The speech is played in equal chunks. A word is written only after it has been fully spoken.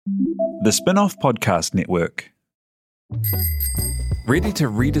The Spin-off Podcast Network. Ready to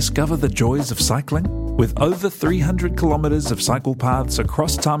rediscover the joys of cycling? With over 300 kilometres of cycle paths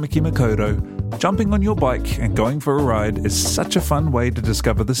across Tāmaki Makaurau, jumping on your bike and going for a ride is such a fun way to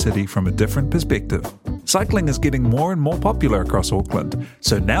discover the city from a different perspective. Cycling is getting more and more popular across Auckland,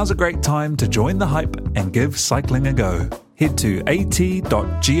 so now's a great time to join the hype and give cycling a go. Head to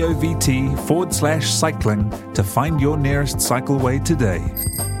at.govt/cycling to find your nearest cycleway today.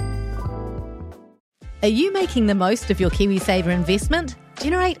 Are you making the most of your KiwiSaver investment?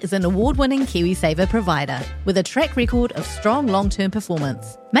 Generate is an award-winning KiwiSaver provider with a track record of strong long-term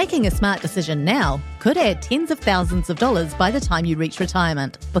performance. Making a smart decision now could add tens of thousands of dollars by the time you reach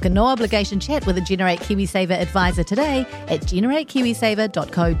retirement. Book a no-obligation chat with a Generate KiwiSaver advisor today at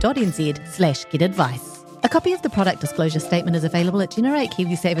generatekiwisaver.co.nz/get-advice. A copy of the product disclosure statement is available at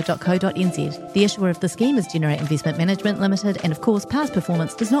generatekiwisaver.co.nz. The issuer of the scheme is Generate Investment Management Limited, and of course, past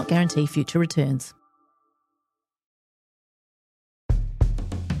performance does not guarantee future returns.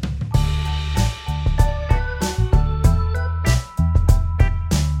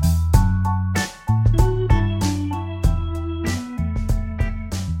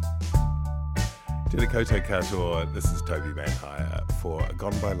 Tēnā koutou katoa, this is Toby Manhire for a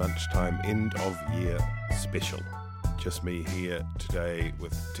Gone By Lunchtime End of Year special. Just me here today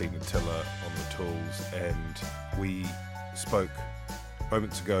with Tina Tiller on the tools, and we spoke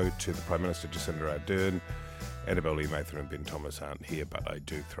moments ago to the Prime Minister Jacinda Ardern. Annabelle Lee Mather and Ben Thomas aren't here, but I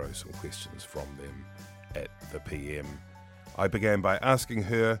do throw some questions from them at the PM. I began by asking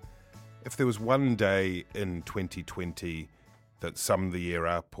her if there was one day in 2020 that summed the year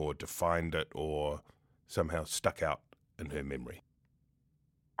up or defined it or somehow stuck out in her memory.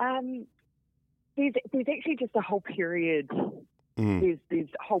 There's actually just a whole period. There's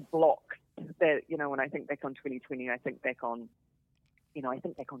whole blocks that, when I think back on 2020, I think back on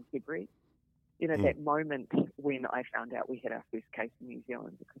February. That moment when I found out we had our first case in New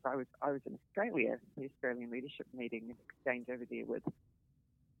Zealand, because I was in Australia, the Australian leadership meeting exchange over there with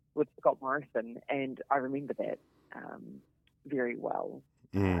Scott Morrison, and I remember that very well.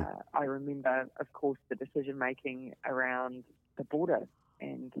 I remember, of course, the decision-making around the border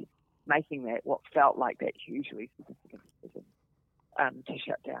and making that what felt like that hugely significant decision to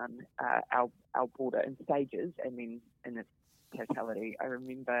shut down our border in stages and then in its totality. I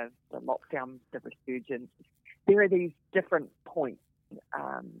remember the lockdown, the resurgence. There are these different points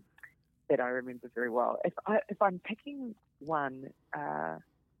that I remember very well. If I'm picking one,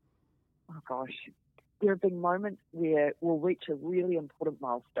 there have been moments where we'll reach a really important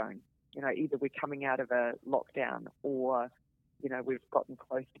milestone. Either we're coming out of a lockdown or, we've gotten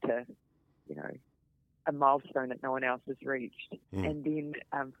close to, a milestone that no one else has reached. And then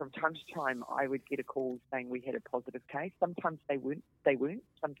from time to time, I would get a call saying we had a positive case. Sometimes they weren't.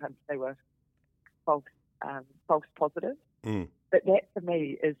 Sometimes they were false positives. But that for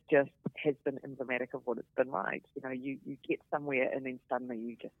me has been emblematic of what it's been like. You get somewhere and then suddenly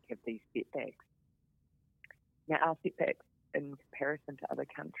you just have these setbacks. Now, our setbacks in comparison to other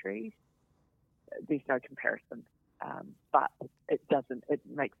countries, there's no comparison, but it doesn't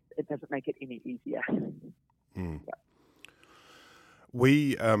make it any easier. Yeah.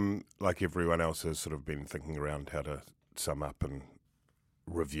 We, like everyone else, has sort of been thinking around how to sum up and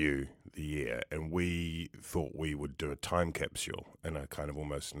review the year, and we thought we would do a time capsule in a kind of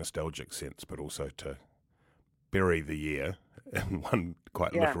almost nostalgic sense, but also to bury the year in one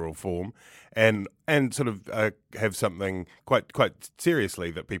quite literal form, and sort of have something quite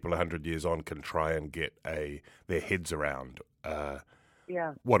seriously that people 100 years on can try and get their heads around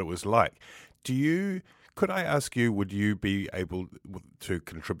what it was like. Could I ask you, would you be able to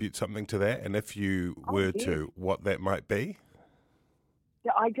contribute something to that? And if you were to, what that might be?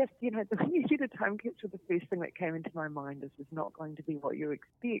 Yeah, I just, when you said a time capsule, the first thing that came into my mind is not going to be what you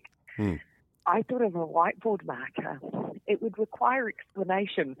expect. I thought of a whiteboard marker. It would require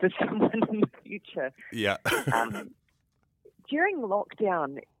explanation for someone in the future. Yeah. During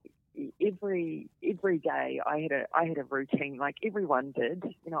lockdown, every day I had a routine, like everyone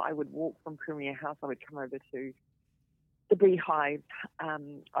did. I would walk from Premier House. I would come over to the Beehive.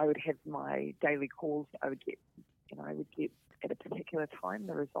 I would have my daily calls. I would get at a particular time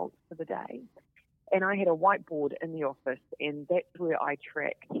the results for the day, and I had a whiteboard in the office, and that's where I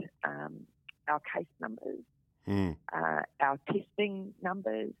tracked our case numbers, our testing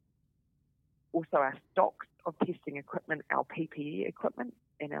numbers, also our stocks of testing equipment, our PPE equipment,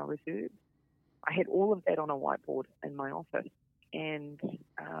 and our reserves. I had all of that on a whiteboard in my office, and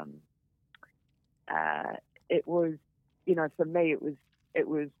it was, for me, it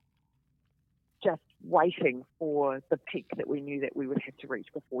was just waiting for the peak that we knew that we would have to reach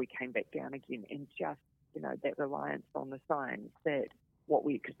before we came back down again, and just, that reliance on the signs that what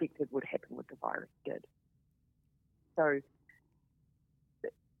we expected would happen with the virus did. So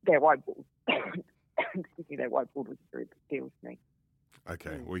that whiteboard, that whiteboard was a very big deal to me.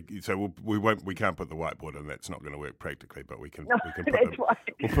 Okay, we can't put the whiteboard in. That's not going to work practically, but we can we'll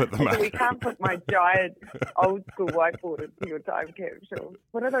put them up. We can't put my giant old school whiteboard into your time capsule.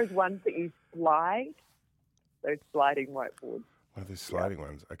 What are those ones that you slide? Those sliding whiteboards. Well, there's sliding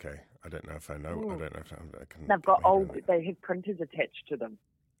ones. Okay, I don't know if I know. I don't know if I can. They've got they have printers attached to them.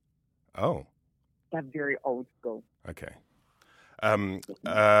 Oh. They're very old school. Okay.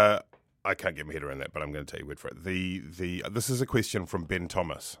 I can't get my head around that, but I'm going to tell you word for it. This is a question from Ben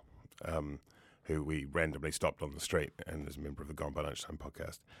Thomas, who we randomly stopped on the street and is a member of the Gone by Lunchtime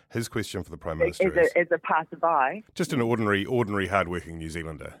podcast. His question for the Prime Minister is... As a passerby? Just an ordinary hard-working New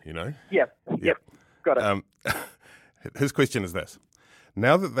Zealander, Yep. Got it. His question is this.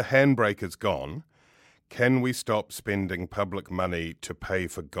 Now that the handbrake is gone, can we stop spending public money to pay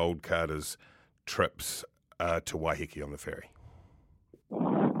for gold carders' trips to Waiheke on the ferry?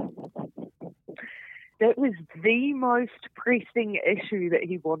 That was the most pressing issue that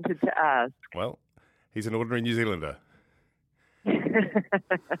he wanted to ask. Well, he's an ordinary New Zealander. Well,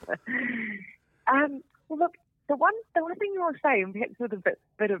 look, the one thing I'll say, and perhaps with a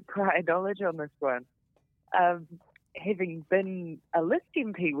bit of prior knowledge on this one, having been a List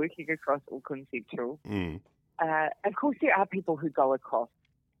MP working across Auckland Central, of course there are people who go across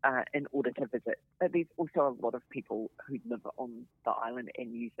in order to visit, but there's also a lot of people who live on the island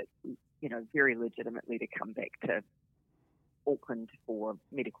and use it, very legitimately to come back to Auckland for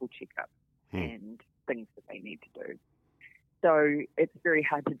medical checkups and things that they need to do. So it's very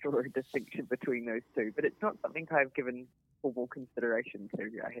hard to draw a distinction between those two, but it's not something I've given formal consideration to,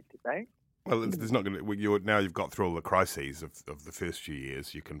 I have to say. Well, there's not going to. Now you've got through all the crises of the first few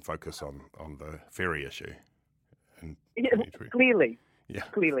years. You can focus on the ferry issue. Clearly. Yeah.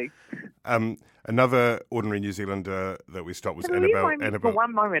 Clearly. Another ordinary New Zealander that we stopped was Annabelle. For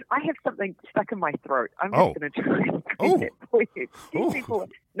one moment, I have something stuck in my throat. I'm just going to try and clean it for you. Excuse me for,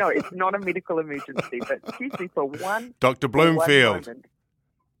 no, it's not a medical emergency, but excuse me for one. Dr. Bloomfield. One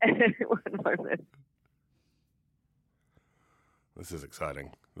moment. This is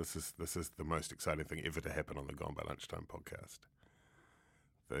exciting. This is the most exciting thing ever to happen on the Gone by Lunchtime podcast.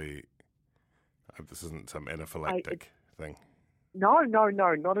 I hope this isn't some anaphylactic thing. No,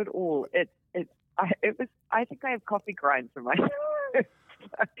 not at all. I think I have coffee grinds in my throat.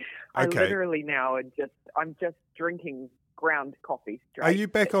 I literally now I'm just drinking ground coffee straight. Are you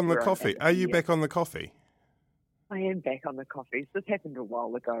back on the coffee? Are you back on the coffee? I am back on the coffee. This happened a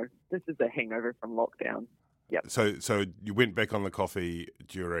while ago. This is a hangover from lockdown. Yep. So you went back on the coffee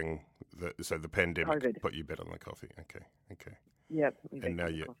during the pandemic COVID. Put you back on the coffee. Okay. Yep. And now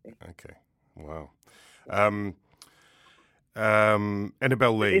you okay. Wow.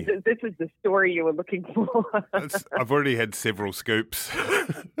 Annabelle Lee. This is the story you were looking for. I've already had several scoops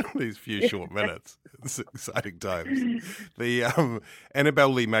these few short minutes. It's exciting times. The Annabelle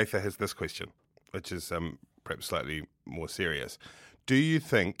Lee Mather has this question, which is perhaps slightly more serious. Do you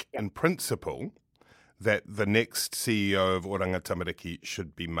think, in principle, that the next CEO of Oranga Tamariki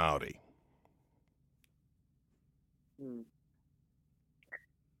should be Māori?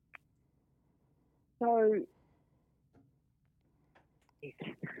 So,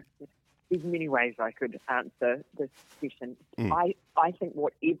 there's many ways I could answer this question. I think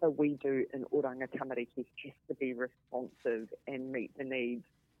whatever we do in Oranga Tamariki has to be responsive and meet the needs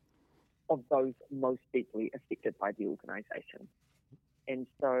of those most deeply affected by the organisation. And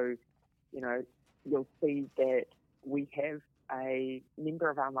so, you'll see that we have a member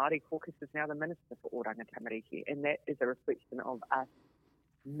of our Māori caucus is now the Minister for Oranga Tamariki, and that is a reflection of us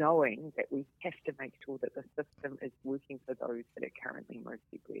knowing that we have to make sure that the system is working for those that it currently most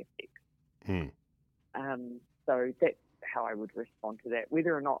deeply affects. So that's how I would respond to that.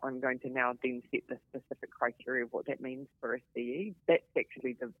 Whether or not I'm going to now then set the specific criteria of what that means for a CE, that's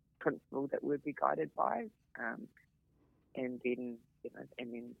actually the principle that we'd be guided by. And then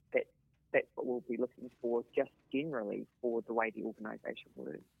that's what we'll be looking for just generally for the way the organisation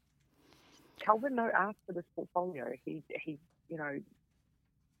works. Calvin asked for this portfolio. He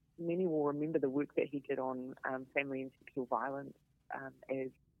many will remember the work that he did on family and sexual violence as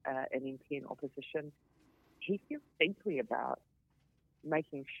an MP in opposition. He feels deeply about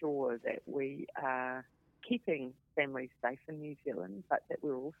making sure that we are keeping families safe in New Zealand, but that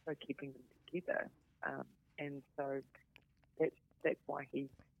we're also keeping them together. And so that's why he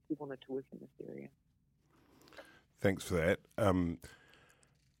wanted to work in this area. Thanks for that.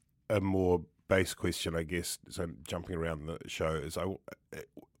 A more base question, I guess, so jumping around the show, is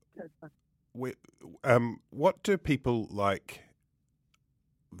what do people like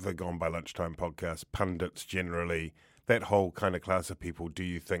the Gone by Lunchtime podcast, pundits generally, that whole kind of class of people, do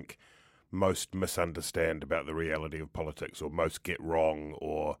you think most misunderstand about the reality of politics, or most get wrong,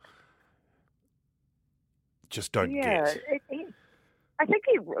 or just don't get? I think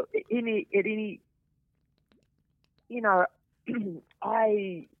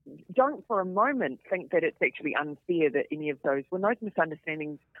I don't for a moment think that it's actually unfair that any of those, when those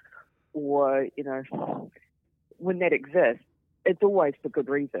misunderstandings or, when that exists, it's always for good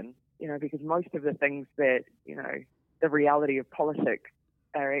reason, because most of the things that, the reality of politics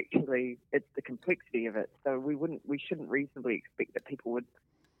are actually, it's the complexity of it. So we shouldn't reasonably expect that people would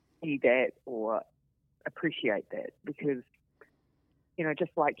see that or appreciate that, because,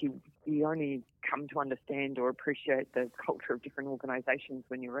 just like you only come to understand or appreciate the culture of different organisations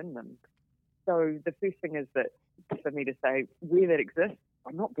when you're in them. So the first thing is that for me to say where that exists,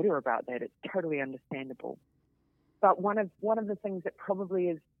 I'm not bitter about that. It's totally understandable. But one of the things that probably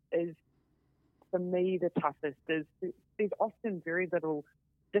is for me the toughest is there's often very little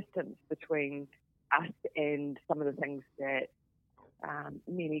distance between us and some of the things that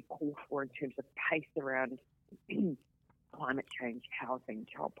many call for in terms of pace around climate change, housing,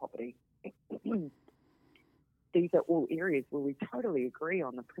 child poverty. These are all areas where we totally agree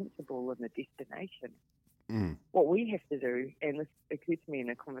on the principle and the destination. What we have to do, and this occurred to me in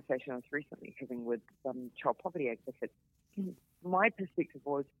a conversation I was recently having with some child poverty advocates, my perspective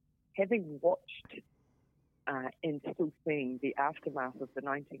was, having watched and still seeing the aftermath of the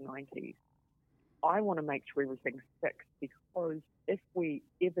 1990s, I want to make sure everything's fixed, because if we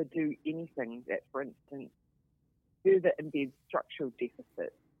ever do anything that, for instance, further embeds structural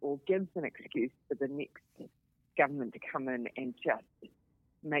deficits or gives an excuse for the next government to come in and just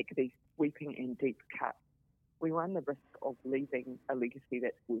make these sweeping and deep cuts, we run the risk of leaving a legacy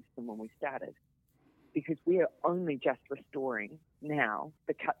that's worse than when we started, because we are only just restoring now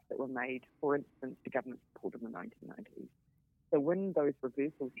the cuts that were made, for instance, to government support in the 1990s. So when those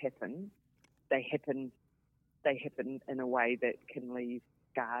reversals happen, they happen in a way that can leave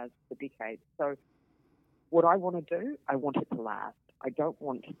scars for decades. So what I want to do, I want it to last. I don't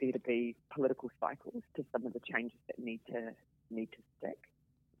want there to be political cycles to some of the changes that need to stick,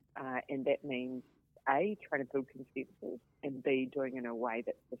 and that means A, trying to build consensus, and B, doing it in a way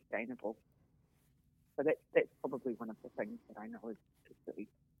that's sustainable. So that's probably one of the things that I know is really.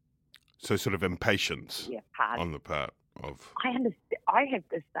 So sort of impatience hard. On the part of. I understand. I have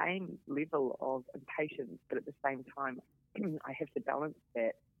the same level of impatience, but at the same time, I have to balance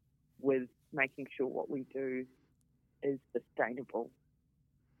that with making sure what we do is sustainable.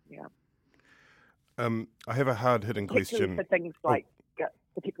 Yeah. I have a hard-hitting question. For things like,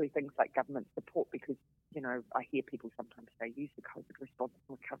 particularly things like government support, because I hear people sometimes say use the COVID Response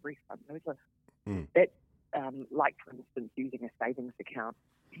and Recovery Fund. Those are like, for instance, using a savings account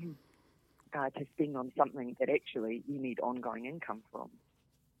to spend on something that actually you need ongoing income from.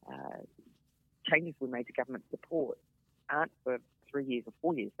 Changes we made to government support aren't for 3 years or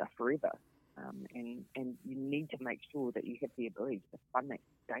 4 years, they're forever. And you need to make sure that you have the ability to fund that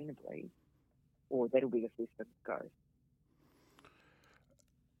sustainably, or that'll be the first thing to go.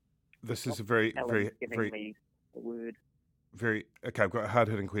 This is a very okay. I've got a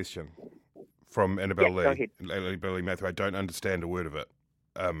hard-hitting question from Annabelle Lee. Annabelle Matthew. I don't understand a word of it,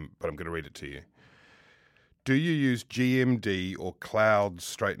 but I'm going to read it to you. Do you use GMD or cloud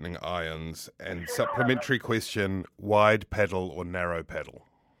straightening irons? And supplementary question: wide paddle or narrow paddle?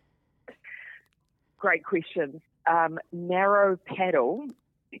 Great question. Narrow paddle.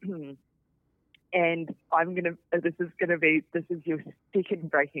 And this is your second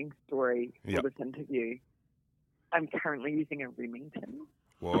breaking story for this interview. I'm currently using a Remington.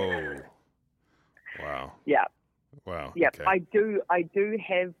 Whoa. Wow. Yeah. Wow. Yeah. Okay. I do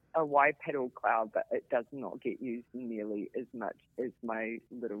have a wide paddle cloud, but it does not get used nearly as much as my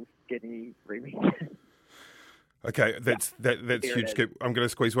little skinny Remington. Okay, that's huge scoop. I'm going to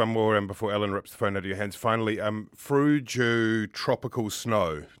squeeze one more in before Ellen rips the phone out of your hands. Finally, Fruju tropical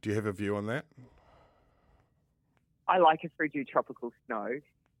snow. Do you have a view on that? I like a Fruju tropical snow.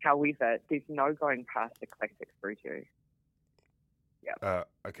 However, there's no going past the classic Fruju. Yeah.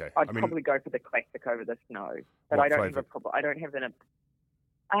 Okay. I'd probably go for the classic over the snow, but I don't have a problem. I don't have an.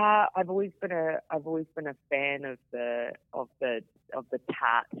 I've always been a fan of the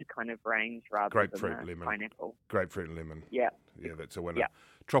tart kind of range rather than the lemon. Pineapple. Grapefruit and lemon. Yeah. Yeah, that's a winner. Yeah.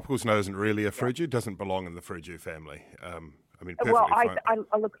 Tropical snow isn't really a Fruju. Doesn't belong in the Fruju family. Perfectly fine.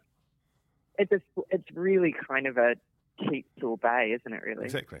 I look. It's really kind of a cheap sorbet, isn't it? Really.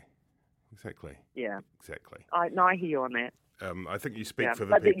 Exactly. Exactly. Yeah. Exactly. I hear you on that. I think you speak for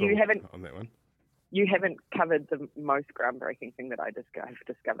the people on that one. You haven't covered the most groundbreaking thing that I've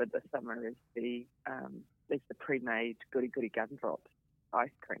discovered this summer is the pre-made Goody Goody Gumdrops ice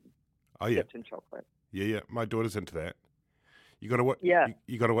cream. Oh yeah. Dipped in chocolate. Yeah. My daughter's into that. You got to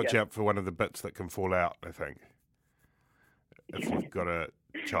You got to watch out for one of the bits that can fall out. I think if you've got a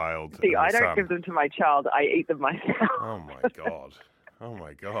child. See, I don't give them to my child. I eat them myself. Oh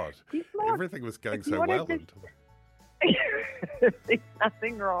my god. Everything was going so well. There's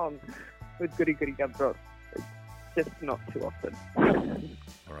nothing wrong with Goody Goody Gumdrops. It's just not too often.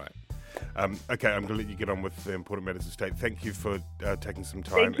 All right. Okay, I'm going to let you get on with the important matters of state. Thank you for taking some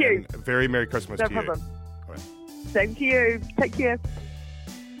time. Thank you. And very Merry Christmas to you. No problem. All right. Same to you. Take care.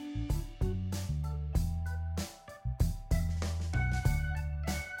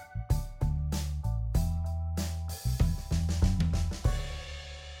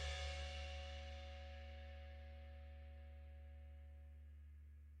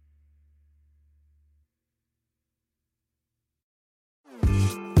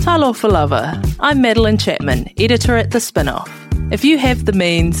 Talofa Lover. I'm Madeline Chapman, editor at The Spinoff. If you have the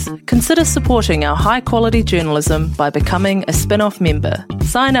means, consider supporting our high-quality journalism by becoming a Spinoff member.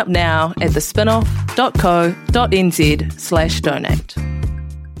 Sign up now at thespinoff.co.nz/donate.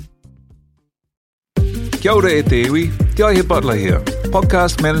 Kia ora e te iwi, Te Aihe Butler here,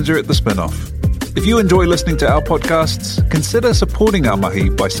 podcast manager at The Spinoff. If you enjoy listening to our podcasts, consider supporting our mahi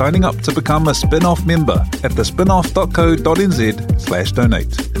by signing up to become a Spinoff member at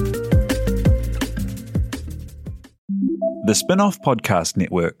thespinoff.co.nz/donate. The Spinoff Podcast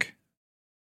Network.